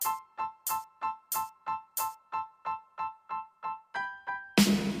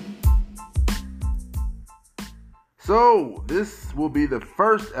So, this will be the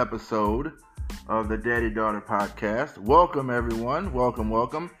first episode of the Daddy-Daughter Podcast. Welcome, everyone.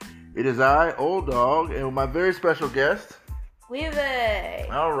 Welcome. It is I, Old Dog, and with my very special guest, Weavey.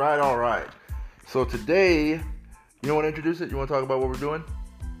 All right. So today, you want to introduce it? You want to talk about what we're doing?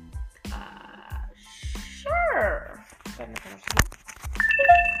 Sure.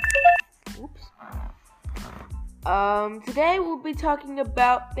 Oops. Today we'll be talking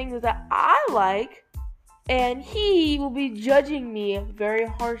about things that I like, and he will be judging me very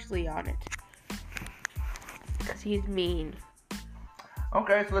harshly on it. Because he's mean.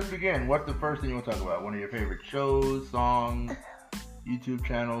 Okay, so let's begin. What's the first thing you want to talk about? One of your favorite shows, songs, YouTube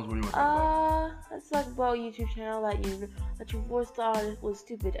channels? What do you want to talk about? Let's talk about a YouTube channel that you first thought was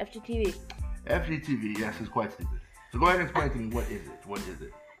stupid. FGTV. FGTV, yes, it's quite stupid. So go ahead and explain to me, what is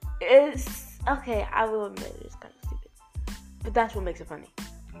it? It's, okay, I will admit it's kind of stupid. But that's what makes it funny.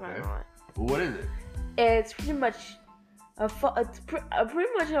 Okay. Well, what is it? It's pretty much pretty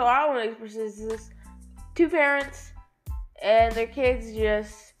much how I want to express this is two parents and their kids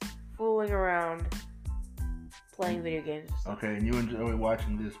just fooling around, playing video games. Okay, and you enjoy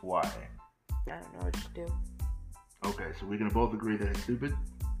watching this, why? I don't know what to do. Okay, so we're going to both agree that it's stupid?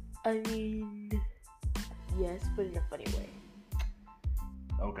 I mean, yes, but in a funny way.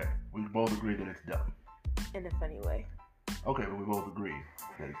 Okay, we both agree that it's dumb. In a funny way. Okay, but we both agree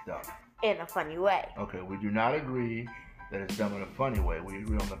that it's dumb. In a funny way. Okay, we do not agree that it's dumb in a funny way. We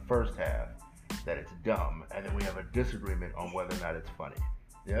agree on the first half that it's dumb, and then we have a disagreement on whether or not it's funny.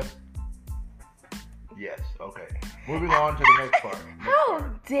 Yes? Yes, okay. Moving on to the next part. How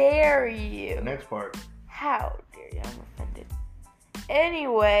dare you? The next part. How dare you? I'm offended.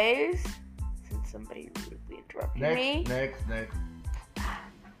 Anyways, since somebody rudely interrupted me. Next.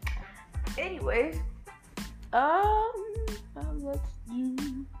 Anyways, let's do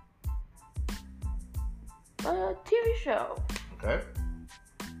a TV show. Okay.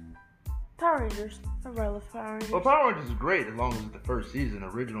 Power Rangers. I really love Power Rangers. Well, Power Rangers is great as long as it's the first season,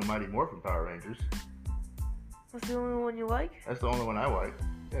 original Mighty Morphin Power Rangers. That's the only one you like? That's the only one I like,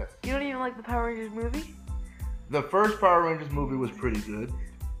 yes. You don't even like the Power Rangers movie? The first Power Rangers movie was pretty good.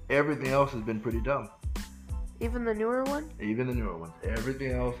 Everything else has been pretty dumb. Even the newer one? Even the newer ones.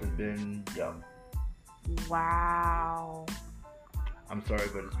 Everything else has been dumb. Wow. I'm sorry,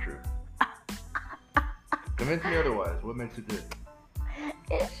 but it's true. Convince me otherwise. What makes it good?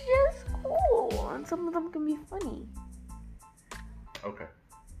 It's just cool, and some of them can be funny. Okay.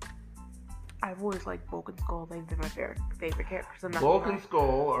 I've always liked Bulk and Skull. They've been my favorite characters. Bulk and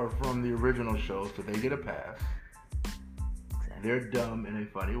Skull are from the original show, so they get a pass. Exactly. They're dumb in a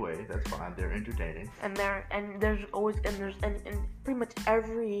funny way. That's fine. They're entertaining. And pretty much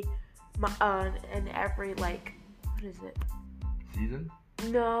every like, what is it? Season?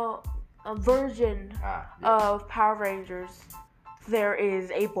 No, a version of Power Rangers. There is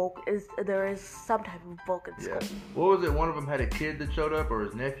some type of Bulk and Skull. Yeah. What was it? One of them had a kid that showed up, or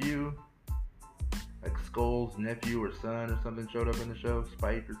his nephew. Like Skull's nephew or son or something showed up in the show,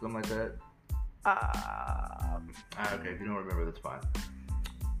 Spike or something like that. Okay, if you don't remember, that's fine.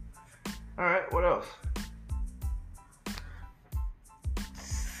 All right, what else?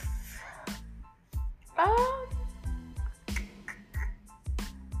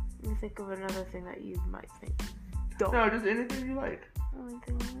 Let me think of another thing that you might think. No, just anything you like.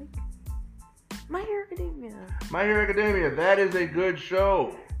 Anything you like? My Hero Academia. My Hero Academia, that is a good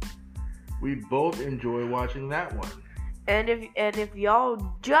show. We both enjoy watching that one. And if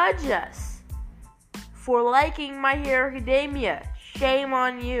y'all judge us for liking My Hero Academia, shame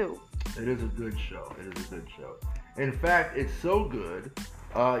on you. It is a good show. In fact, it's so good.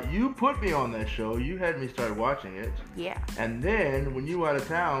 You put me on that show. You had me start watching it. Yeah. And then, when you were out of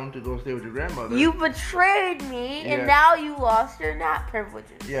town to go stay with your grandmother... You betrayed me, and now you lost your nap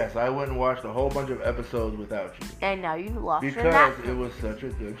privileges. Yes, I went and watched a whole bunch of episodes without you. And now you lost your nap privileges. Because it was such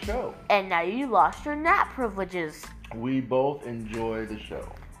a good show. And now you lost your nap privileges. We both enjoy the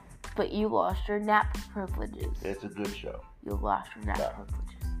show. But you lost your nap privileges. It's a good show. You lost your nap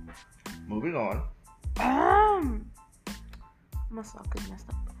privileges. Moving on. Must not get messed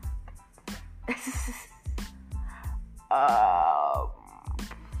up.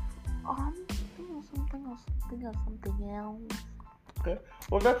 Something else. Okay.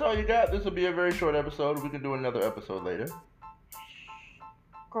 Well, if that's all you got, this will be a very short episode. We can do another episode later.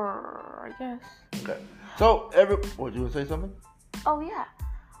 I guess. Okay. So, what, you want to say something? Oh, yeah.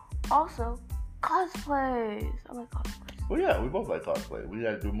 Also, cosplays. I like cosplays. Well, yeah, we both like cosplay. We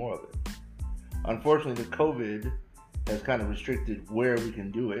got to do more of it. Unfortunately, the COVID has kind of restricted where we can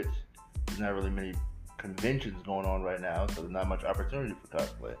do it. There's not really many conventions going on right now, so there's not much opportunity for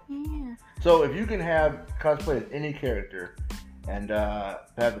cosplay. Yeah. So if you can have cosplay as any character and have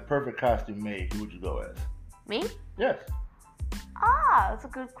the perfect costume made, who would you go as? Me? Yes. That's a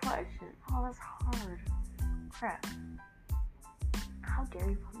good question. Oh, that's hard. Crap. How dare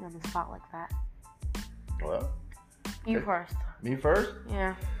you put me on the spot like that? Well, You first. me first?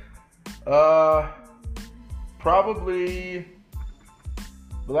 Yeah. Probably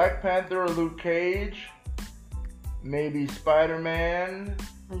Black Panther or Luke Cage. Maybe Spider-Man.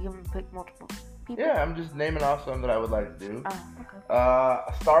 We can pick multiple people. Yeah, I'm just naming off some that I would like to do. Oh,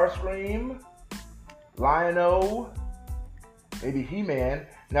 okay. Starscream, Lion-O, maybe He-Man.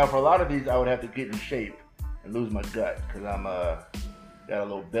 Now, for a lot of these, I would have to get in shape and lose my gut because I'm got a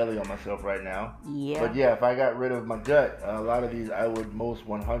little belly on myself right now. Yeah. But yeah, if I got rid of my gut, a lot of these I would most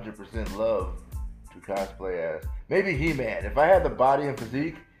 100% love to cosplay as. Maybe He-Man. If I had the body and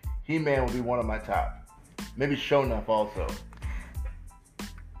physique, He-Man would be one of my top. Maybe Sho'nuff also.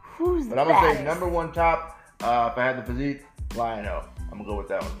 Who's But I'm going to say number one top, if I had the physique, Lion-O. I'm going to go with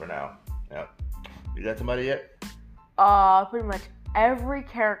that one for now. Yep. You got somebody yet? Pretty much every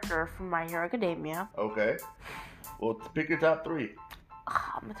character from My Hero Academia. Okay. Well, pick your top three.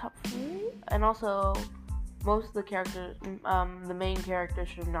 My top 3? And also, most of the characters, the main characters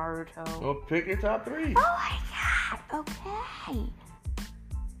from Naruto. Well, pick your top three. Oh my god, okay.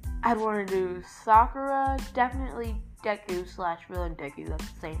 I'd want to do Sakura, definitely Deku / Villain Deku. That's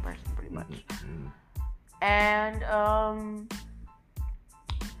the same person, pretty much. Mm-hmm. And,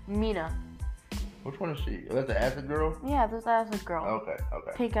 Mina. Which one is she? Oh, that's the acid girl? Yeah, that's a girl. Okay.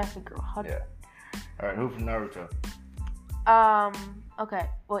 Pink acid girl. Yeah. All right, who from Naruto? Okay,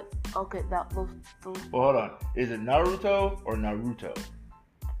 wait, okay, those. Well, hold on. Is it Naruto or Naruto?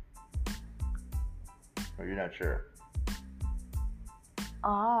 Or you're not sure?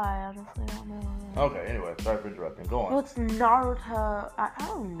 I honestly don't know. Okay, anyway, sorry for interrupting. Go on. Well, it's Naruto. I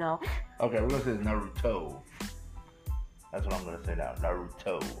don't know. Okay, we're going to say it's Naruto. That's what I'm going to say now.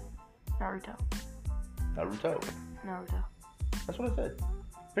 Naruto. Naruto. That's what I said.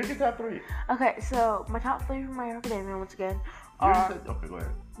 Pick your top three. Okay, so my top 3 from My Hero Academia, once again, You are... already said, okay, go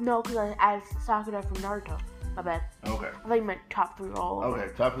ahead. No, because I added Sakura from Naruto. My bad. Okay. I thought you meant top 3 all over.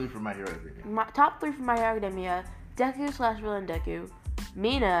 Okay, top three from My Hero Academia. My top 3 from My Hero Academia, Deku / Villain Deku,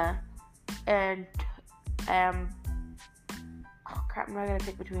 Mina, and, oh crap, I'm not gonna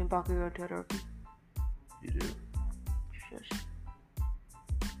pick between Bakugo and Todoroki. You do? Shush.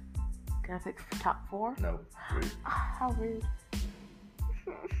 Can I pick top 4? No, three. How rude.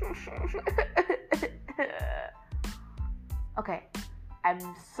 Okay, I'm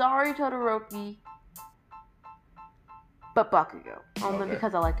sorry, Todoroki, but Bakugo. Only Okay.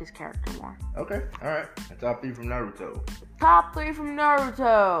 because I like his character more. Okay, alright. Top three from Naruto. Top 3 from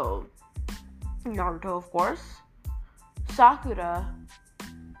Naruto. Naruto, of course. Sakura.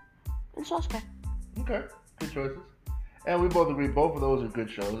 And Sasuke. Okay, good choices. And we both agree both of those are good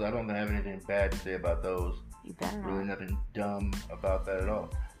shows. I don't have anything bad to say about those. You better not. Really nothing dumb about that at all.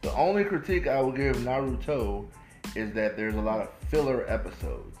 The only critique I will give Naruto is that there's a lot of filler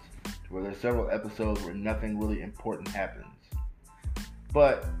episodes, where there's several episodes where nothing really important happens.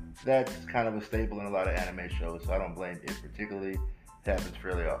 But that's kind of a staple in a lot of anime shows, so I don't blame it particularly. It happens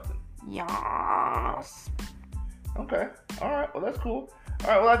fairly often. Yes. Okay. All right. Well, that's cool. All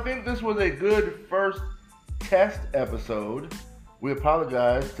right. Well, I think this was a good first test episode. We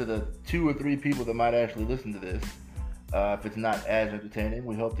apologize to the 2 or 3 people that might actually listen to this. If it's not as entertaining,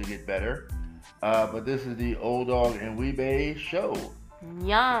 we hope to get better. But this is the Old Dog and Weebay show.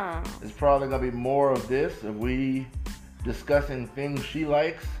 Yeah. There's probably going to be more of this of we discussing things she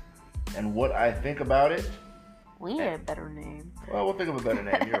likes and what I think about it. We need a better name. Well, we'll think of a better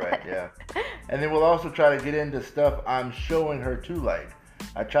name. You're right, yeah. And then we'll also try to get into stuff I'm showing her to like.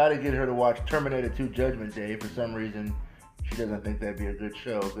 I try to get her to watch Terminator 2 Judgment Day. For some reason, she doesn't think that'd be a good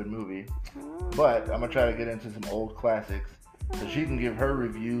show, a good movie. But I'm going to try to get into some old classics so she can give her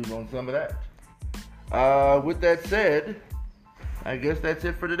reviews on some of that. With that said, I guess that's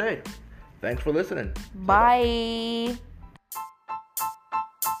it for today. Thanks for listening. Bye.